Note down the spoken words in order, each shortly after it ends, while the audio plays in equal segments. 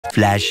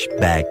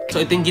Flashback.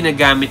 So ito yung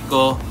ginagamit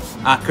ko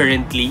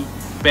currently.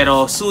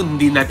 Pero soon,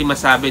 hindi natin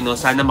masabi, no?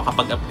 Sana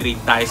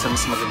makapag-upgrade tayo sa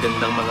mas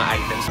magagandang mga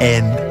items.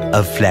 End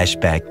of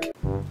flashback.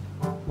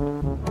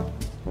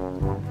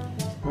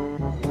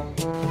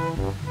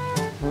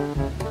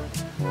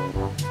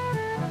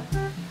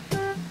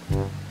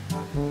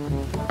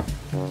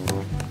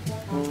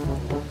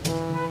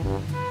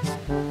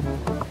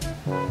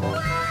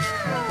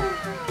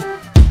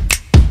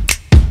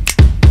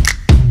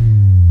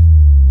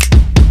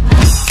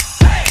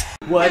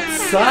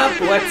 What's up?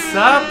 What's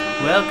up?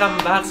 Welcome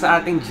back sa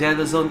ating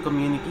Gelozoned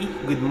Community.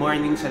 Good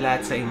morning sa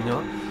lahat sa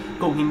inyo.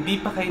 Kung hindi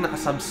pa kayo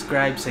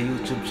nakasubscribe sa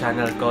YouTube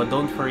channel ko,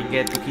 don't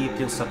forget to hit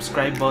yung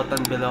subscribe button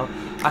below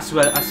as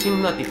well as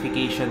yung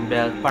notification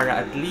bell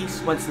para at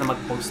least once na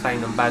mag-post tayo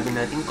ng bago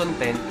nating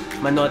content,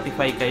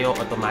 ma-notify kayo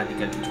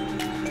automatically.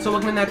 So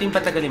wag na natin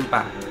patagalin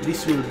pa.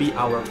 This will be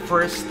our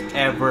first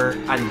ever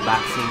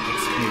unboxing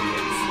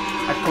experience.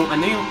 At kung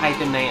ano yung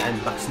item na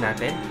i-unbox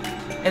natin,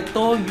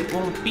 ito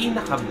yung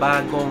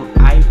pinakabagong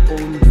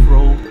iPhone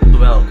Pro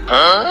 12.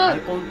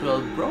 iPhone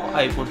 12 Pro,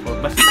 iPhone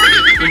 12, basta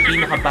yung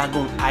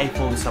pinakabagong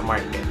iPhone sa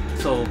market.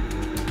 So,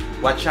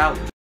 watch out!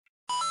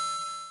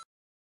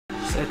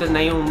 So, ito na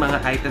yung mga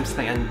items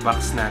na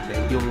i-unbox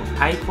natin. Yung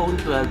iPhone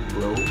 12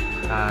 Pro,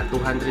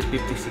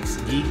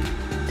 256GB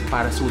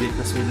para sulit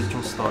na sulit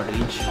yung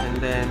storage. And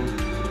then,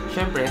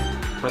 syempre,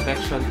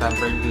 protection,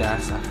 tempered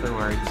glass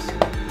afterwards.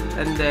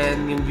 And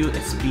then, yung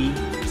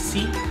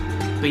USB-C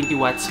 20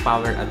 watts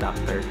power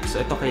adapter. So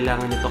ito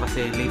kailangan nito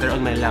kasi later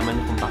on malalaman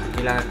nyo kung bakit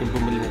kailangan natin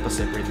bumili nito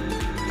separately.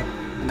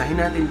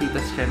 Unahin natin dito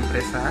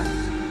syempre sa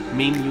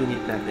main unit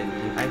natin,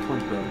 yung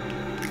iPhone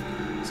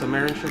 12. So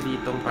meron siya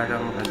ditong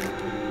parang ano,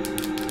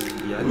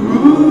 yan.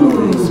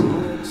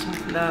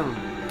 Smooth lang.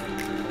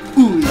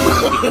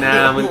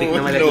 Muntik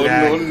na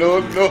malaglag.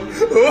 No.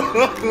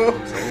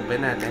 So open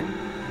natin.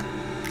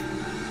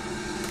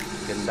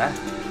 Ganda.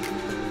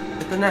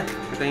 Ito na.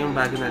 Ito yung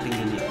bago nating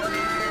unit.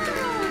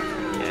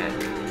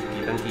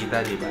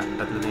 Kita, diba?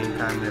 Tatlo na yung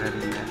camera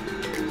nila.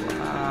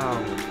 Wow!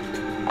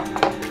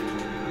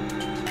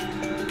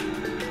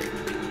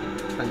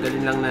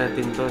 Tanggalin lang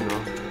natin to, no?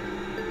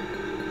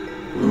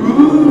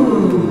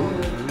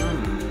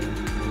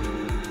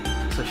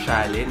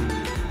 Sosyalin.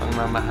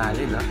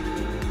 Pangmamahalin, no?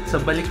 So,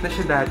 balik na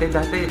siya dati.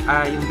 Dati,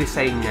 yung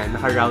design niya,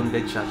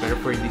 naka-rounded siya. Pero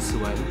for this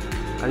one,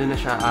 ano na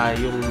siya,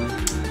 yung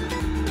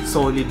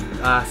solid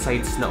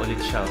sides na ulit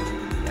siya.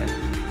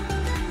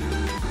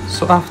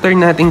 So after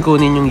natin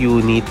kunin yung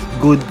unit,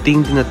 good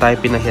thing din na tayo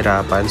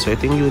pinahirapan. So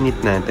ito yung unit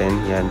natin,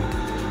 yan.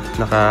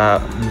 Naka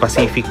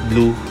Pacific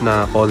Blue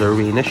na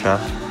colorway na siya.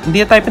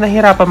 Hindi na tayo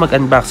pinahirapan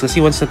mag-unbox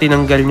kasi once na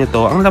tinanggal nyo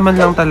to, ang laman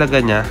lang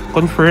talaga niya,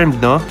 confirmed,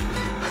 no?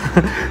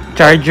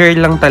 Charger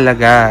lang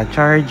talaga.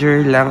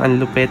 Charger lang, ang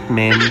lupit,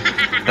 men.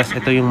 Tapos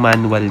ito yung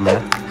manual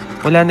niya.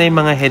 Wala na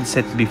yung mga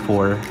headset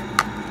before.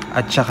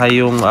 At saka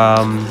yung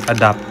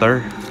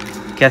adapter.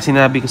 Kaya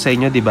sinabi ko sa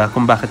inyo, di ba,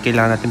 kung bakit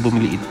kailangan natin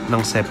bumili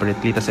ng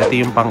separately. Tapos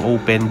ito yung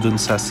pang-open dun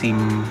sa SIM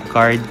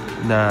card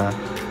na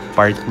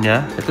part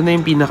niya. Ito na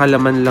yung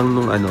pinakalaman lang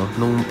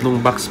nung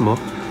box mo.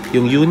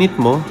 Yung unit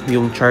mo,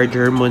 yung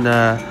charger mo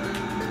na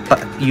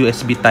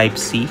USB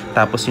Type-C,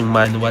 tapos yung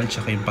manual,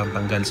 tsaka yung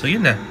pantanggal. So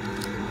yun na.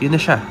 Yun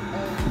na siya.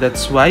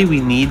 That's why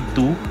we need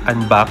to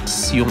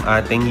unbox yung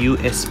ating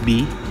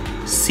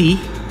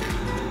USB-C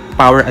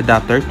power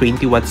adapter.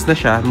 20 watts na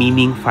siya,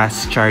 meaning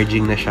fast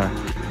charging na siya.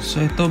 So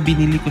ito,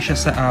 binili ko siya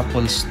sa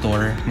Apple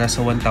Store.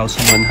 Nasa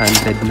 1,190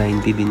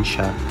 din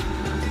siya.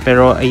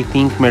 Pero I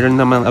think meron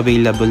namang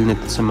available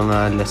nito sa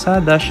mga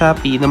Lazada,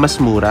 Shopee na mas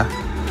mura.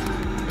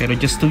 Pero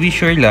just to be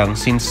sure lang,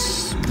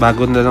 since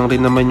bago na lang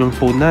rin naman yung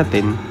phone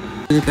natin,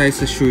 hindi tayo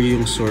sa sure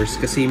yung source.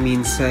 Kasi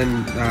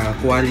minsan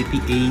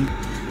quality A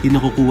yung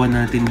nakukuha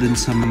natin dun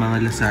sa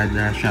mga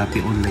Lazada,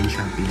 Shopee, online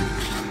shopping.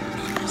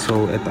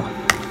 So ito.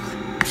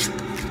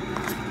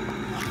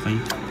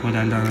 Okay,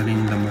 wala lang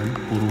rin naman.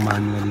 Puro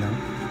manual lang.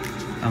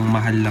 Ang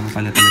mahal lang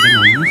pala talaga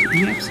no,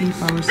 UFC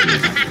power C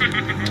adapter.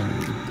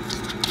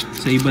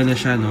 So iba na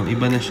siya, no?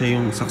 Iba na siya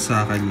yung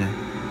saksakan niya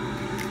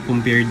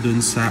compared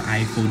dun sa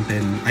iPhone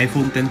 10.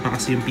 iPhone 10 pa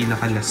kasi yung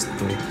pinaka-last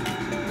to.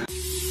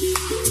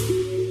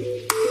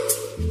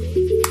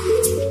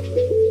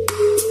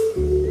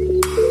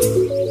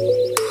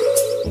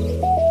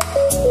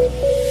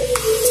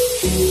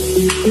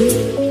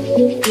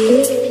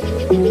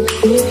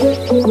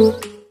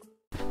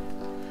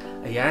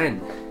 Ayan.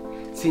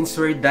 Since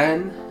we're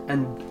done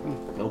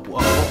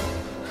naupo ako.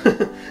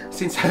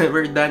 Since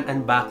we're done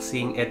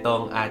unboxing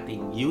itong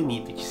ating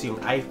unit, which is yung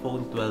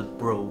iPhone 12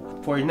 Pro,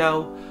 for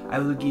now, I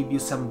will give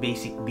you some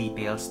basic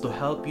details to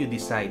help you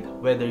decide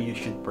whether you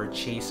should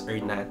purchase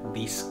or not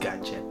this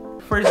gadget.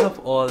 First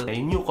of all,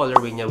 yung new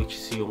colorway niya, which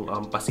is yung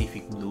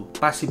Pacific Blue.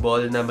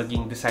 Possible na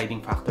maging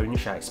deciding factor niyo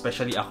siya,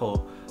 especially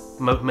ako,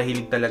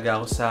 mahilig talaga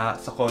ako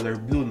sa color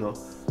blue, no?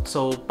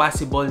 So,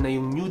 possible na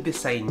yung new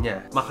design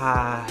niya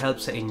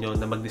maka-help sa inyo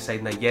na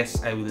mag-decide na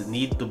yes, I will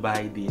need to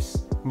buy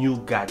this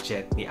new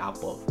gadget ni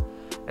Apple.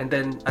 And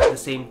then, at the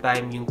same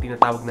time, yung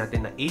tinatawag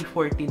natin na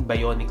A14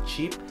 Bionic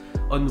chip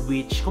on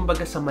which,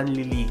 kumbaga sa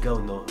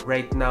manliligaw, no?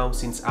 Right now,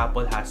 since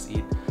Apple has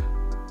it,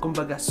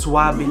 kumbaga,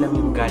 swabe lang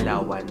yung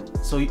galawan.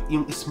 So,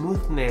 yung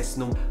smoothness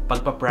nung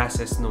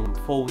pagpaprocess nung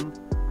phone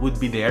would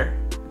be there.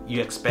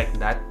 You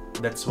expect that.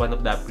 That's one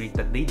of the upgrades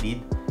that they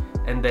did.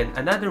 And then,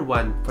 another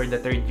one, for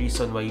the third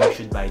reason why you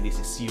should buy this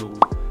is yung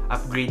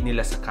upgrade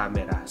nila sa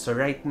camera. So,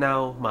 right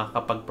now,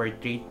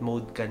 makakapag-portrait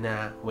mode ka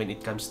na when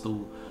it comes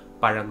to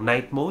parang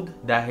night mode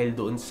dahil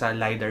doon sa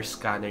LiDAR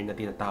scanner na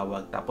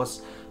tinatawag.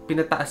 Tapos,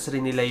 pinataas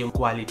rin nila yung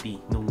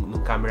quality nung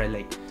camera.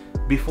 Like,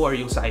 before,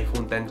 yung sa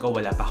iPhone 10 ko,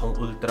 wala pa akong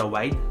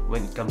ultra-wide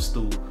when it comes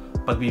to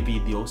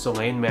pagbi-video. So,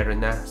 ngayon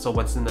meron na. So,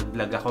 once na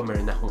nag-vlog ako,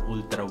 meron na akong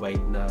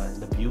ultra-wide na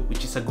view,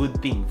 which is a good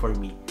thing for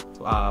me,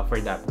 for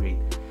the upgrade.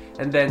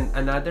 And then,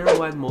 another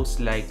one most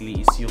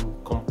likely is yung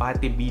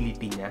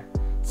compatibility niya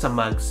sa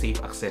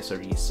MagSafe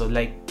accessories. So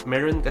like,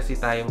 meron kasi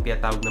tayong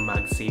tinatawag na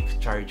MagSafe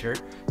charger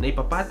na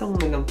ipapatong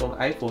mo lang tong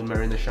iPhone,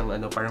 meron na siyang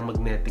parang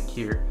magnetic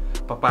here.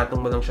 Papatong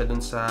mo lang siya dun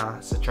sa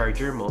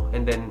charger mo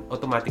and then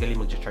automatically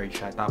magcha-charge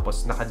siya.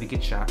 Tapos nakadikit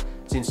siya,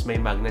 since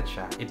may magnet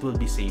siya, it will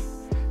be safe.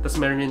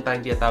 Tapos meron yung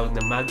tayong tinatawag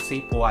na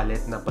MagSafe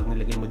wallet na pag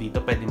nilagay mo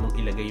dito, pwede mong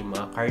ilagay yung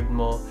mga card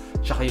mo,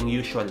 tsaka yung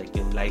usual like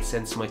yung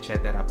license mo,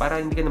 etc.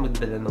 Para hindi ka na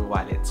magdala ng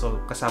wallet. So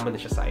kasama na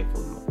siya sa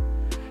iPhone mo.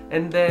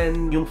 And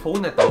then, yung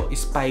phone na to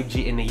is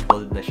 5G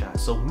enabled na siya.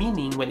 So,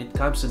 meaning, when it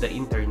comes to the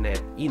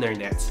internet,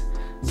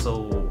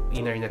 so,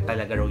 internet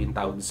talaga raw yung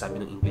tawag sa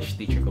amin ng English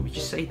teacher ko,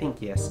 which is, I think,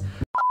 yes.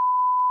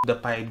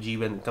 The 5G,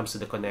 when it comes to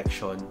the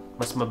connection,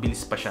 mas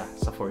mabilis pa siya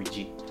sa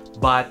 4G.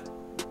 But,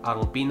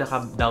 ang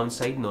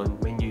pinaka-downside nun,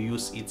 when you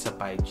use it sa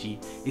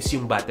 5G, is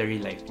yung battery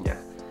life niya.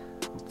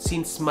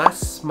 Since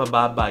mas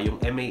mababa yung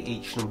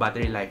mAh ng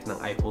battery life ng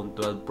iPhone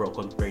 12 Pro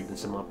compared dun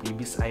sa mga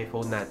previous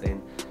iPhone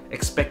natin,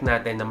 expect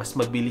natin na mas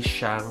mabilis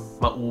siyang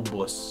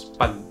maubos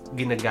pag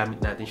ginagamit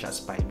natin siya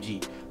as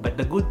 5G. But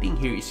the good thing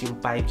here is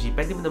yung 5G,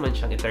 pwede mo naman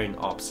siyang i-turn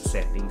off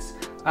sa settings.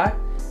 At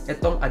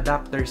itong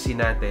adapter C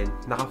natin,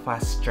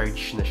 naka-fast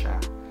charge na siya.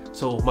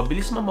 So,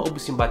 mabilis mo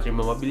maubos yung battery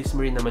mo, mabilis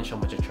mo rin naman siyang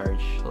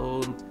ma-charge.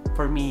 So,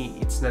 for me,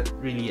 it's not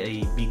really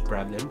a big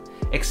problem.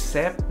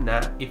 Except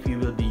na if you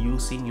will be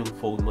using yung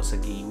phone mo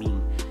sa gaming.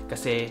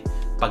 Kasi,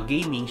 pag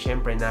gaming,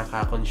 syempre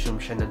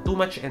nakaka-consume siya ng too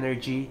much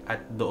energy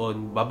at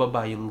doon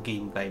bababa yung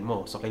game time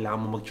mo. So,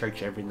 kailangan mo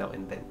mag-charge every now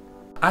and then.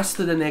 As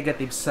to the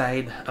negative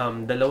side,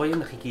 dalawa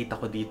yung nakikita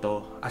ko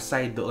dito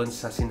aside doon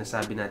sa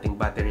sinasabi nating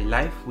battery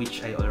life,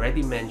 which I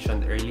already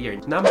mentioned earlier.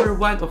 Number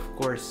one, of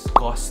course,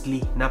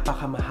 costly.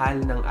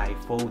 Napakamahal ng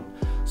iPhone.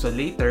 So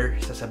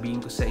later, sasabihin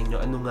ko sa inyo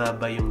ano nga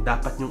ba yung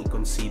dapat nyong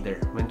i-consider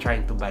when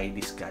trying to buy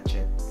this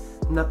gadget.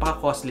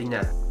 Napaka-costly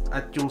niya.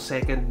 At yung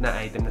second na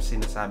item na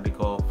sinasabi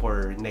ko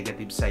for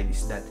negative side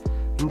is that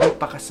hindi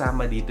pa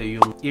kasama dito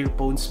yung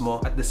earphones mo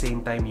at the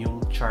same time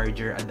yung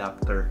charger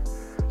adapter.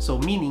 So,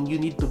 meaning, you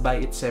need to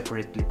buy it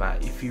separately pa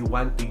if you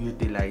want to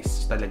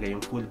utilize talaga yung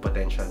full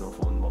potential ng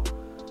phone mo.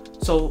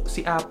 So,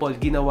 si Apple,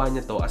 ginawa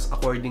niya to as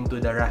according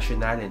to the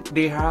rationale.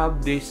 They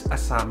have this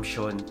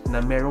assumption na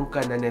meron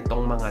ka na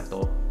netong mga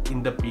to in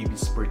the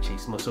previous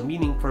purchase mo. So,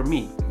 meaning, for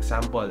me,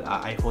 example,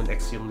 iPhone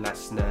X yung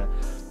last na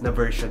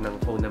version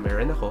ng phone na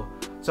meron ako.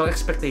 So,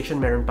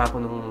 expectation, meron pa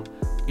ako nung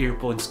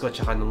earphones ko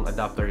tsaka nung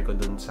adapter ko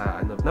dun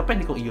sa na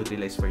pwede kong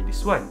i-utilize for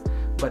this one.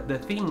 But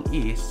the thing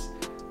is,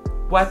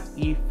 what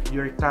if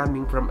you're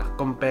coming from a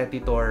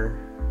competitor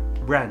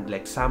brand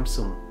like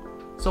Samsung?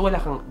 So wala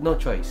kang no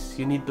choice.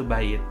 You need to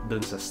buy it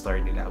dun sa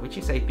store nila,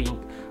 which is I think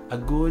a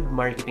good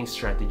marketing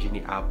strategy ni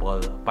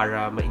Apple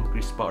para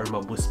ma-increase pa or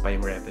ma-boost pa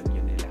yung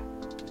revenue nila.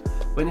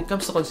 When it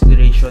comes to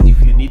consideration,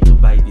 if you need to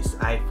buy this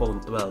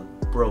iPhone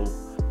 12 Pro,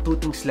 two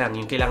things lang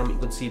yung kailangan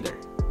mo i-consider.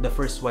 The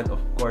first one,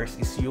 of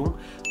course, is yung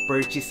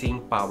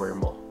purchasing power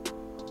mo.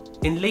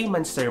 In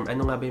layman's term,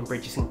 ano nga ba yung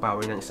purchasing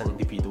power ng isang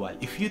individual?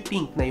 If you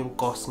think na yung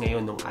cost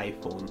ngayon ng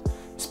iPhone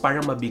is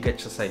parang mabigat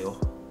siya sa'yo,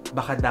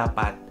 baka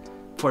dapat,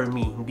 for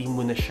me, hindi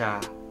mo na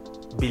siya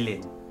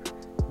bilhin.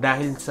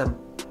 Dahil sa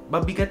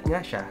mabigat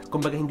nga siya,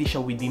 kumbaga hindi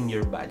siya within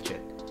your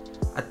budget.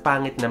 At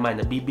pangit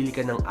naman, nabibili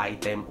ka ng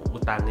item,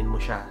 uutangin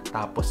mo siya,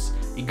 tapos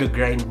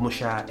i-grind mo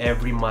siya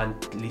every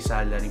monthly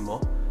salary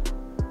mo,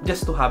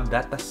 just to have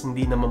that, tas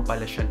hindi naman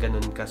pala siya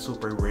ganun ka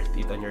super worth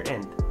it on your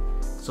end.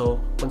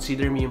 So,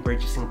 consider mo yung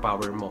purchasing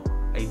power mo.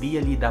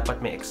 Ideally, dapat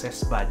may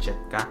excess budget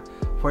ka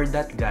for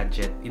that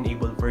gadget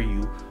enable for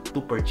you to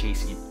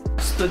purchase it.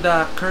 As to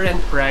the current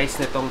price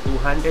nitong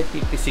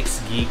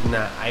 256GB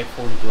na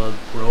iPhone 12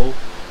 Pro,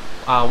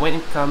 when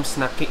it comes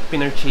na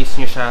pinurchase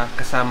nyo siya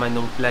kasama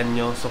nung plan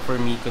nyo, so for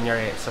me,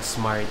 kunyari sa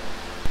Smart,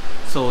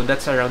 so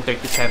that's around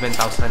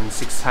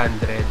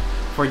 37,600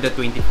 for the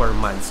 24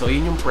 months. So,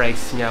 yun yung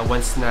price niya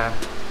once na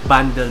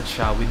bundled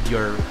siya with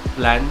your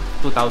plan,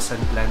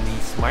 2,000 plan ni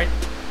Smart.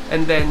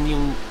 And then,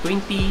 yung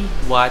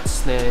 20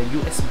 watts na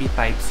USB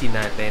Type-C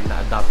natin na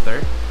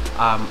adapter,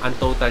 ang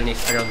total niya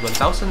is around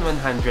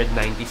 1,190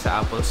 sa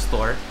Apple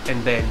Store.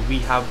 And then,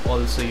 we have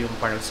also yung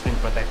parang screen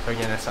protector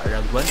niya nasa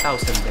around 1,000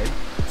 din.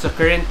 So,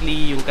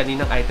 currently, yung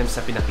kaninang items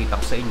na pinakita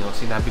ko sa inyo,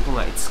 sinabi ko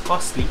nga, it's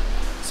costly.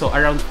 So,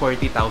 around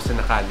 40,000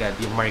 na kagad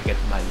yung market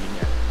value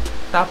niya.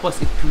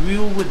 Tapos, if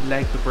you would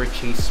like to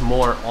purchase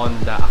more on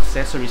the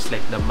accessories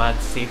like the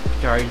MagSafe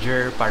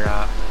charger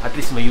para at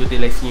least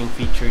ma-utilize nyo yung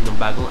feature ng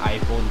bagong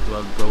iPhone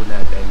 12 Pro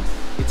natin,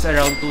 it's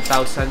around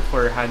 2,490.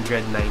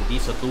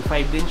 So,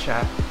 2,500 din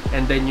siya.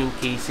 And then, yung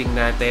casing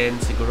natin,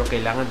 siguro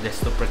kailangan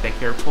just to protect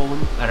your phone.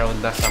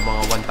 Around nasa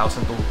mga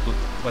 1,000 to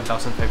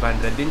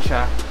 1,500 din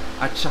siya.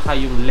 At saka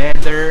yung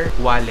leather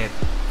wallet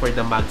for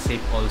the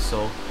MagSafe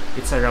also,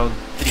 it's around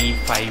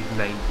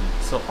 3,590.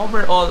 So,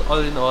 overall,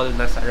 all in all,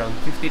 nasa around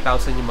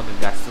 50,000 yung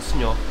magagastos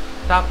nyo.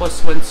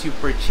 Tapos, once you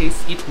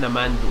purchase it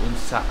naman doon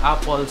sa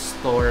Apple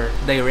Store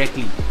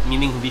directly,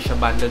 meaning hindi siya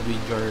bundled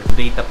with your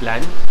data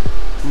plan,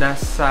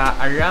 nasa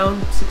around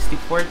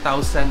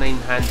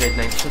 64,990.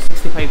 So,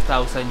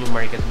 65,000 yung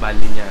market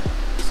value niya.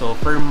 So,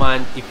 per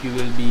month, if you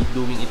will be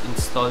doing it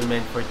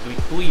installment for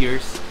 2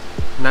 years,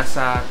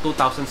 nasa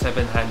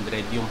 2,700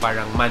 yung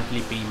parang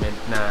monthly payment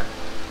na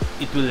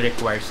it will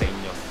require sa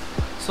inyo.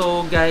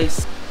 So,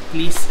 guys,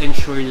 please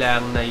ensure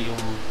lang na you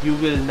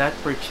will not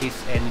purchase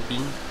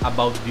anything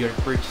above your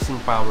purchasing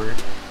power,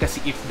 kasi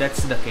if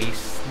that's the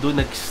case,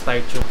 doon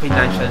nag-start yung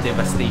financial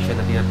devastation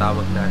na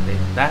tinatawag natin.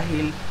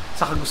 Dahil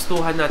sa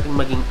kagustuhan nating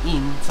maging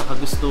sa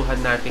kagustuhan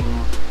nating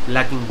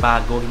laging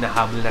bago,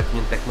 hinahabol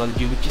natin yung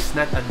technology, which is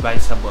not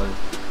advisable,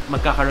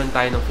 magkakaroon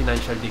tayo ng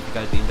financial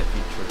difficulty in the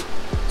future.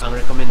 Ang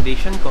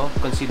recommendation ko,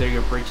 consider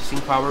your purchasing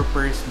power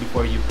first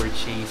before you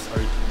purchase or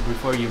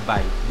before you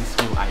buy this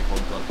new iPhone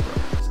 12 Pro.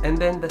 And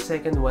then, the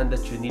second one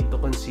that you need to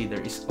consider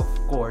is, of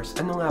course,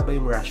 ano nga ba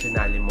yung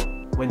rationale mo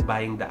when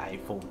buying the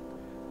iPhone?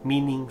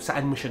 Meaning,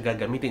 saan mo siya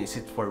gagamitin? Is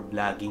it for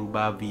vlogging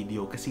ba,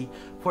 video? Kasi,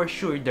 for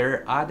sure,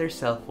 there are other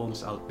cell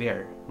phones out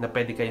there na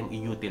pwede kayong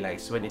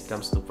i-utilize when it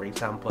comes to, for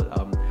example,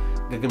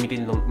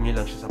 gagamitin nyo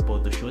lang siya sa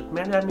photoshoot.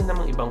 Marami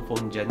namang ibang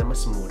phone dyan na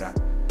mas mura.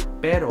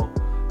 Pero,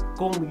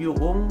 kung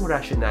yung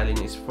rationale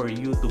nyo is for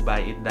you to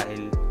buy it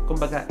dahil,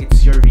 kumbaga,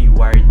 it's your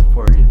reward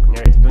for,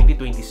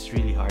 2020 is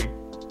really hard.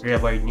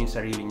 Reward nyo yung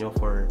sarili nyo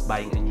for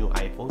buying a new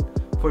iPhone.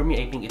 For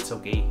me, I think it's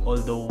okay.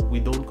 Although,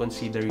 we don't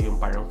consider yung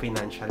parang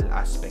financial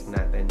aspect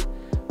natin.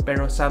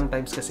 Pero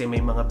sometimes kasi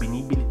may mga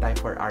binibili tayo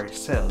for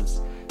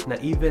ourselves na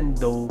even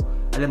though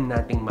alam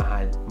nating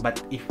mahal,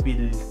 but if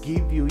we'll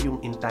give you yung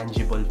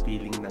intangible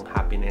feeling ng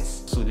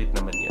happiness, sulit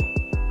naman yun.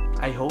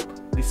 I hope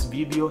this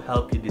video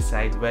helped you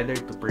decide whether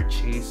to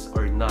purchase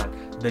or not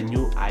the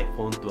new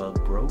iPhone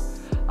 12 Pro.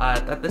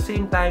 At the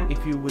same time,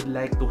 if you would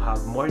like to have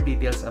more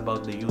details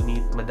about the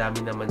unit,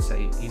 madami naman sa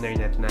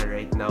internet na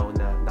right now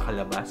na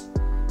nakalabas.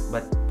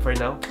 But for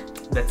now,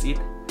 that's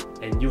it.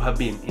 And you have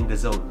been in the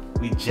zone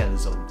with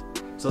Gelozoned.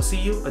 So see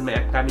you on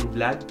my upcoming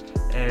vlog.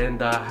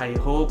 And I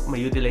hope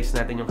ma-utilize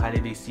natin yung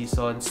holiday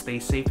season. Stay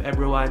safe,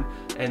 everyone.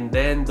 And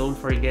then, don't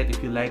forget, if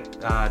you like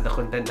the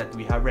content that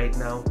we have right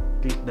now,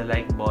 click the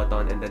like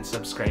button and then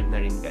subscribe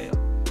na rin kayo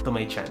to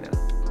my channel.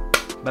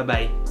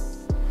 Bye-bye!